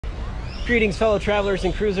Greetings, fellow travelers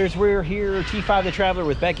and cruisers. We're here, T5 the Traveler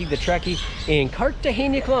with Becky the Trekkie in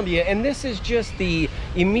Cartagena, Colombia, and this is just the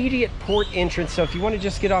immediate port entrance. So if you want to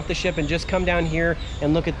just get off the ship and just come down here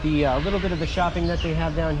and look at the little bit of the shopping that they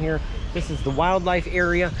have down here, this is the wildlife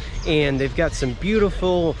area, and they've got some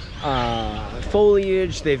beautiful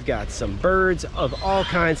foliage. They've got some birds of all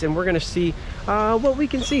kinds, and we're going to see what we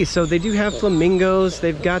can see. So they do have flamingos.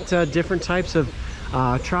 They've got different types of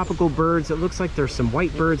tropical birds. It looks like there's some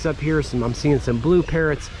white birds up here. I'm seeing some blue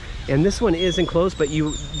parrots, and this one is enclosed, but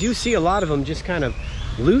you do see a lot of them just kind of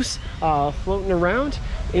loose, floating around.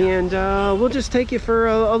 And we'll just take you for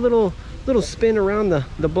a little spin around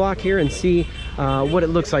the block here and see what it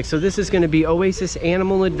looks like. So this is going to be Oasis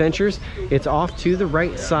Animal Adventures. It's off to the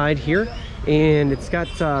right side here, and it's got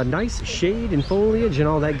nice shade and foliage and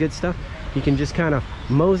all that good stuff. You can just kind of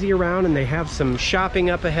mosey around, and they have some shopping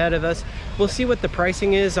up ahead of us. We'll see what the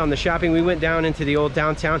pricing is on the shopping. We went down into the old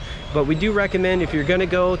downtown, but we do recommend, if you're going to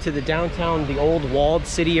go to the downtown, the old walled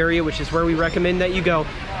city area, which is where we recommend that you go,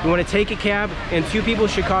 you want to take a cab, and 2 people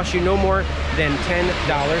should cost you no more than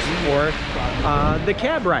 $10 for the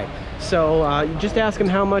cab ride. So just ask them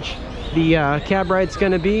how much the cab ride's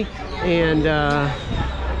going to be. And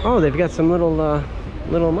oh, they've got some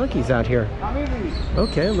little monkeys out here.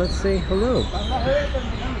 Okay, let's say hello.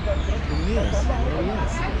 Yes,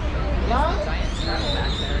 yes.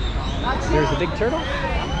 There's a big turtle.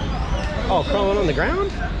 Oh, crawling on the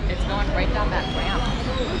ground? It's going right down that ramp.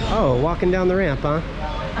 Oh, walking down the ramp, huh?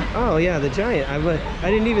 Oh yeah, the giant. I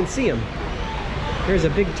didn't even see him. There's a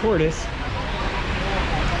big tortoise,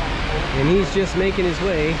 and he's just making his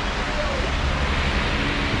way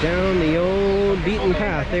down the old beaten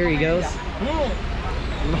path. There he goes.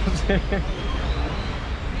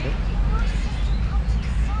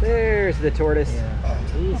 There's the tortoise.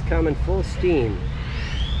 He's coming full steam.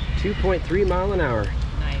 2.3 mile an hour.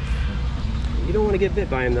 Nice. You don't want to get bit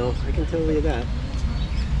by him though, I can tell you that.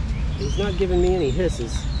 He's not giving me any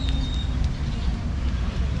hisses.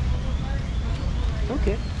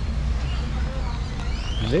 Okay.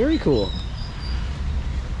 Very cool.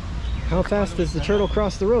 How fast does the turtle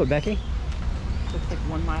cross the road, Becky? Looks like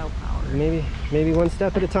 1 mile per hour. Maybe one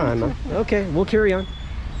step at a time, huh? Okay, we'll carry on.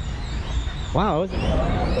 Wow.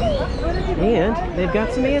 And they've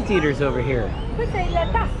got some anteaters over here.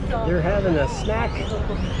 They're having a snack.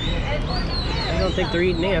 I don't think they're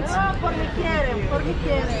eating ants.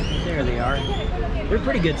 There they are. They're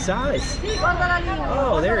pretty good size.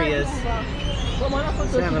 Oh, there he is.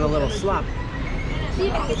 He's having a little slop.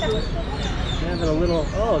 Having a little,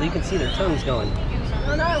 oh, you can see their tongues going.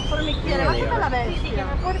 There they are.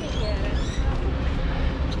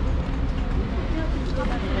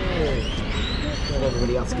 Let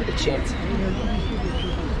everybody else get a chance.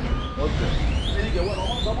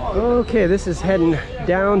 Okay, this is heading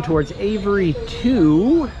down towards Avery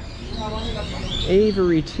 2.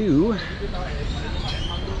 Avery 2.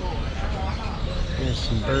 There's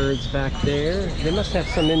some birds back there. They must have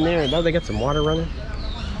some in there. Oh, they got some water running.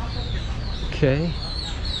 Okay.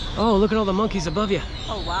 Oh, look at all the monkeys above you.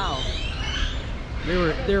 Oh, wow.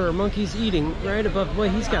 There were monkeys eating right above. Boy,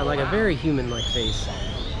 he's got like a very human-like face.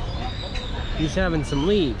 He's having some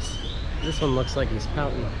leaves. This one looks like he's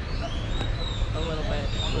pouting. A little bit.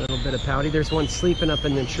 A little bit of pouty. There's one sleeping up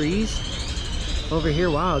in the trees. Over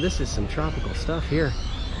here, wow, this is some tropical stuff here.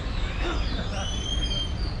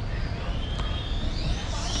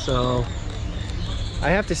 So, I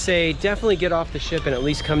have to say, definitely get off the ship and at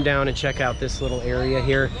least come down and check out this little area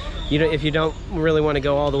here. You know, if you don't really want to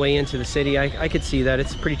go all the way into the city, I could see that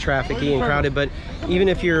it's pretty trafficy and crowded. But even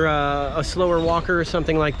if you're a slower walker or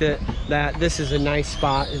something like that, this is a nice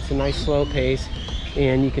spot. It's a nice slow pace,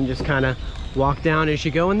 and you can just kind of walk down as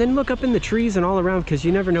you go, and then look up in the trees and all around, because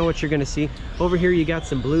you never know what you're going to see. Over here, you got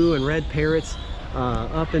some blue and red parrots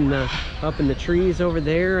up in the trees over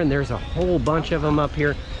there, and there's a whole bunch of them up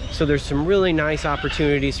here. So there's some really nice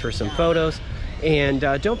opportunities for some photos. And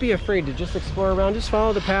don't be afraid to just explore around. Just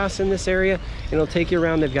follow the paths in this area, and it'll take you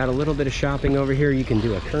around. They've got a little bit of shopping over here. You can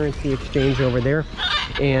do a currency exchange over there.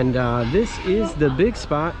 And this is the big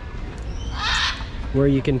spot where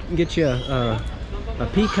you can get you a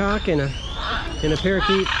peacock and a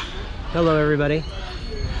parakeet. Hello, everybody.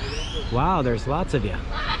 Wow, there's lots of you.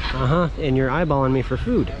 And you're eyeballing me for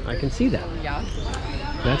food. I can see that. Yeah.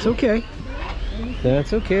 That's okay.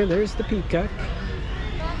 That's okay. There's the peacock.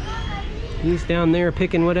 He's down there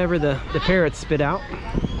picking whatever the parrots spit out.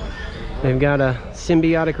 They've got a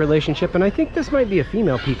symbiotic relationship, and I think this might be a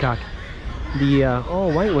female peacock. The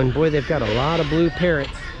all white one, boy, they've got a lot of blue parrots.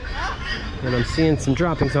 And I'm seeing some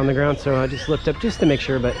droppings on the ground, so I just looked up just to make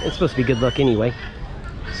sure, but it's supposed to be good luck anyway.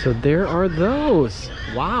 So there are those.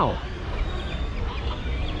 Wow.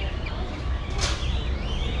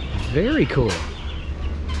 Very cool.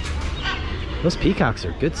 Those peacocks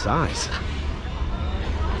are good size.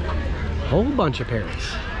 Whole bunch of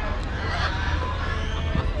parrots.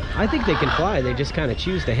 I think they can fly. They just kind of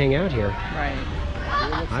choose to hang out here. Right.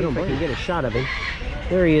 I don't think I can get a shot of him.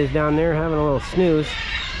 There he is down there having a little snooze.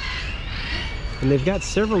 And they've got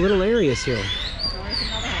several little areas here. There's another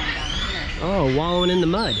one down here. Oh, wallowing in the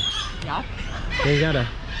mud. Yup. They got a...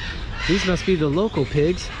 These must be the local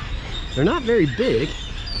pigs. They're not very big.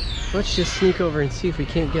 Let's just sneak over and see if we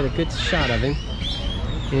can't get a good shot of him.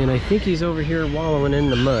 And I think he's over here wallowing in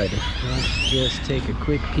the mud. Let's just take a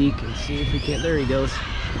quick peek and see if we can't... There he goes.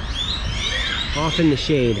 Off in the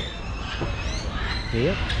shade.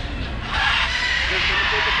 Yep.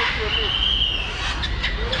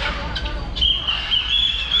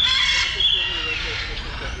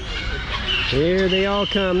 Here they all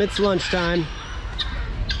come. It's lunchtime.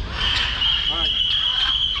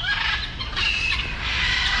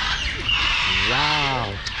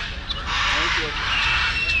 Wow.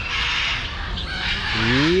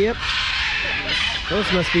 Yep.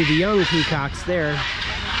 Those must be the young peacocks there.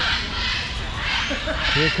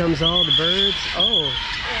 Here comes all the birds. Oh,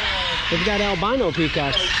 they've got albino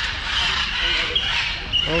peacocks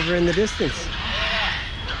over in the distance.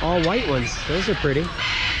 All white ones. Those are pretty.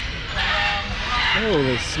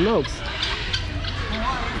 Holy smokes.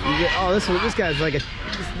 Oh, this guy's like a...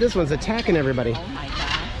 This one's attacking everybody. Oh my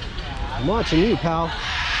gosh. I'm watching you, pal.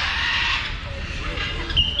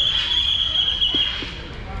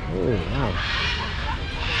 Oh, wow.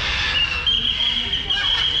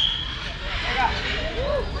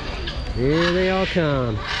 Here they all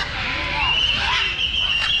come.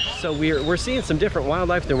 So we're seeing some different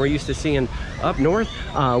wildlife than we're used to seeing up north.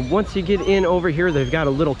 Once you get in over here, they've got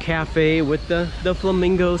a little cafe with the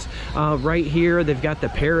flamingos right here. They've got the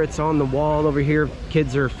parrots on the wall over here.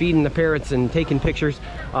 Kids are feeding the parrots and taking pictures.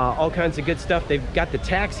 All kinds of good stuff. They've got the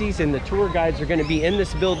taxis, and the tour guides are going to be in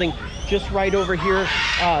this building just right over here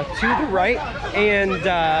to the right. And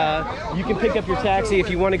you can pick up your taxi.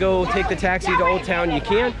 If you want to go take the taxi to Old Town, you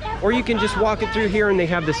can. Or you can just walk it through here, and they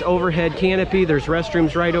have this overhead canopy. There's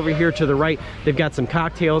restrooms right over here to the right. They've got some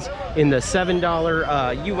cocktails in the $7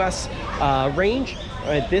 US range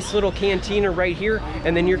at this little cantina right here,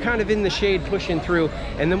 and then you're kind of in the shade pushing through,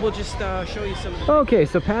 and then we'll just show you some. Okay,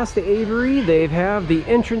 so past the Avery, they have the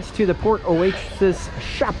entrance to the Port Oasis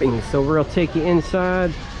shopping. So we'll take you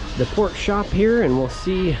inside the port shop here, and we'll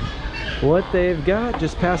see what they've got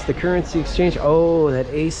just past the currency exchange. Oh, that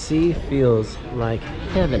AC feels like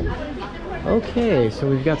heaven. Okay, so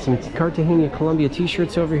we've got some Cartagena, Colombia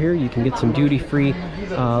t-shirts over here. You can get some duty-free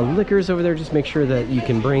liquors over there. Just make sure that you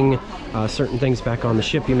can bring certain things back on the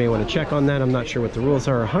ship. You may want to check on that. I'm not sure what the rules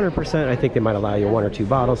are 100%. I think they might allow you 1 or 2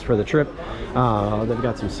 bottles for the trip. They've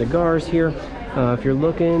got some cigars here. If you're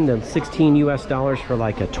looking, the $16 US for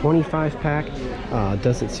like a 25 pack.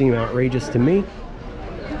 Doesn't seem outrageous to me.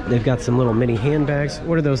 They've got some little mini handbags.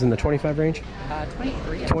 What are those in the 25 range?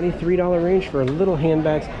 23. $23 range for little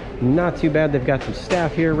handbags. Not too bad. They've got some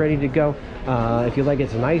staff here ready to go. If you like it,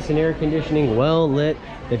 some nice and air conditioning, well lit.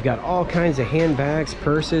 They've got all kinds of handbags,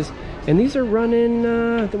 purses, and these are running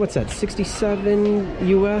what's that, 67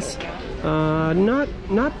 US.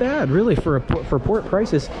 Not bad really for port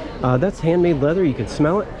prices. That's handmade leather. You can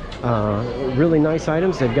smell it. Really nice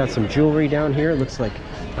items. They've got some jewelry down here. It looks like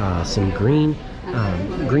some green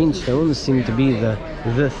stones seem to be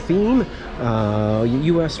the theme.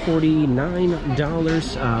 US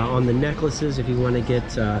 $49 on the necklaces. If you want to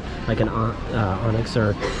get like an onyx or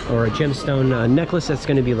a gemstone necklace, that's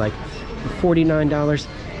going to be like $49.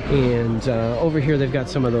 And over here they've got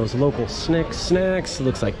some of those local snacks.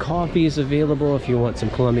 Looks like coffee is available if you want some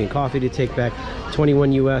Colombian coffee to take back.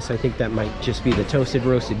 21 US. I think that might just be the toasted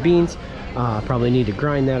roasted beans. Probably need to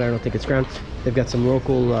grind that. I don't think it's ground. They've got some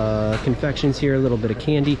local confections here, a little bit of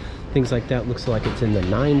candy, things like that. Looks like it's in the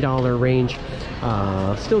 $9 range.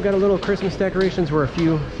 Still got a little Christmas decorations. We're a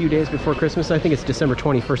few days before Christmas. I think it's December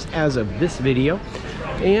 21st as of this video.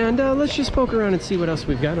 And let's just poke around and see what else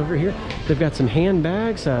we've got over here. They've got some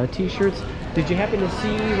handbags, t-shirts. Did you happen to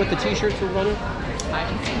see what the t-shirts were running? I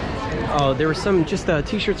haven't seen this. Oh, there were some just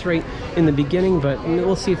t-shirts right in the beginning, but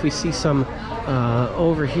we'll see if we see some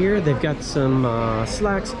over here. They've got some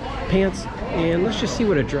slacks, pants, and let's just see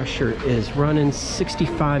what a dress shirt is running.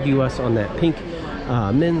 65 US on that pink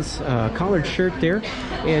men's collared shirt there.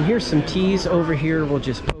 And here's some tees over here. We'll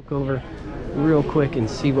just poke over real quick and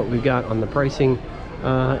see what we've got on the pricing.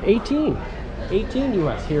 18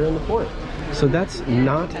 US here in the port. So that's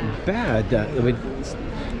not bad.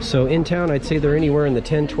 So in town, I'd say they're anywhere in the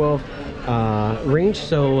 10-12 range.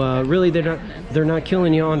 So really, they're not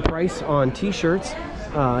killing you on price on t-shirts.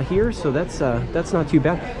 here, so that's not too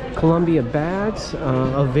bad. Columbia bags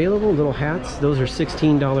available, little hats. Those are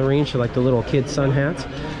 $16 range, so like the little kids sun hats.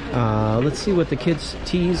 Let's see what the kids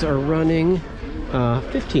tees are running.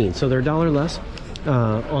 15, so they're $1 less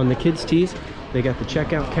on the kids tees. They got the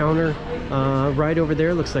checkout counter right over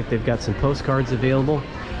there. Looks like they've got some postcards available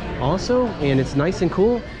also, and it's nice and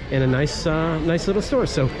cool and a nice nice little store.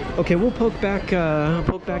 So okay, we'll poke back out.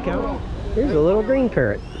 Here's a little green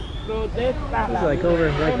parrot. He's like over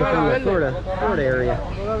right from the Florida area.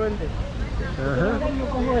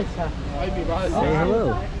 Say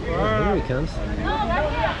hello. Oh, here he comes.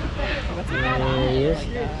 There he is.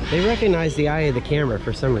 They recognize the eye of the camera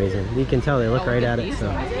for some reason. You can tell they look right at it. So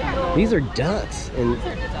these are ducks, and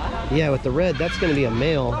yeah, with the red, that's going to be a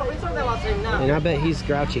male. And I bet he's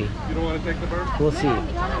grouchy. You don't want to take the bird? We'll see.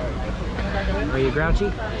 Are you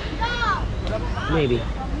grouchy? Maybe.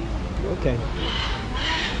 Okay.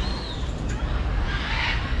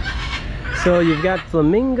 So you've got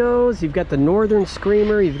flamingos, you've got the northern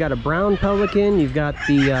screamer, you've got a brown pelican, you've got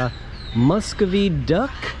the Muscovy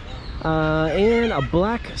duck, and a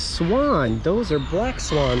black swan. Those are black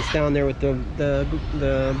swans down there with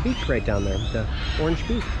the beak right down there, the orange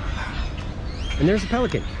beak. And there's a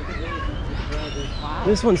pelican.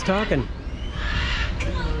 This one's talking.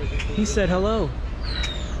 He said hello.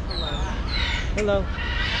 Hello.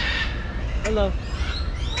 Hello.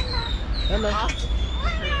 Hello.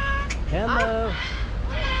 Hello.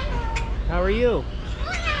 How are you?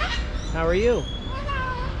 How are you?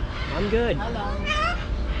 I'm good. Hello.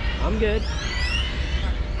 I'm good.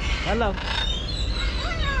 Hello.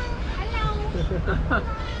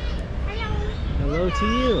 Hello to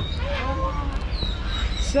you.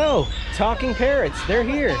 So, talking parrots, they're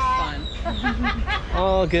here. Fun.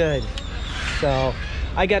 All good. So,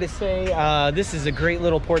 I gotta say, this is a great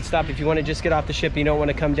little port stop. If you want to just get off the ship, you don't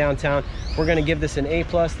want to come downtown, we're going to give this an A+.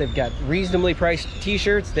 They've got reasonably priced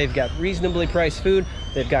t-shirts, they've got reasonably priced food,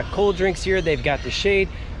 they've got cold drinks here, they've got the shade,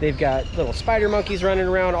 they've got little spider monkeys running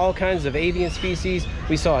around, all kinds of avian species.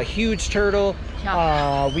 We saw a huge turtle.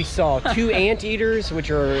 We saw 2 anteaters, which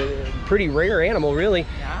are a pretty rare animal, really.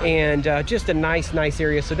 Yeah. And just a nice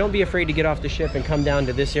area. So don't be afraid to get off the ship and come down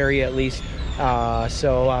to this area at least.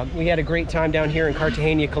 We had a great time down here in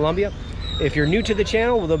Cartagena, Colombia. If you're new to the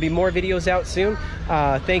channel, there'll be more videos out soon.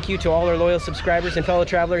 Thank you to all our loyal subscribers and fellow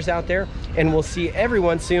travelers out there. And we'll see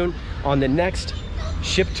everyone soon on the next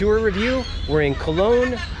ship tour review. We're in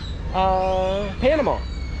Cologne, Panama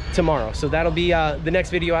tomorrow. So that'll be the next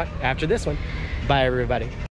video after this one. Bye, everybody.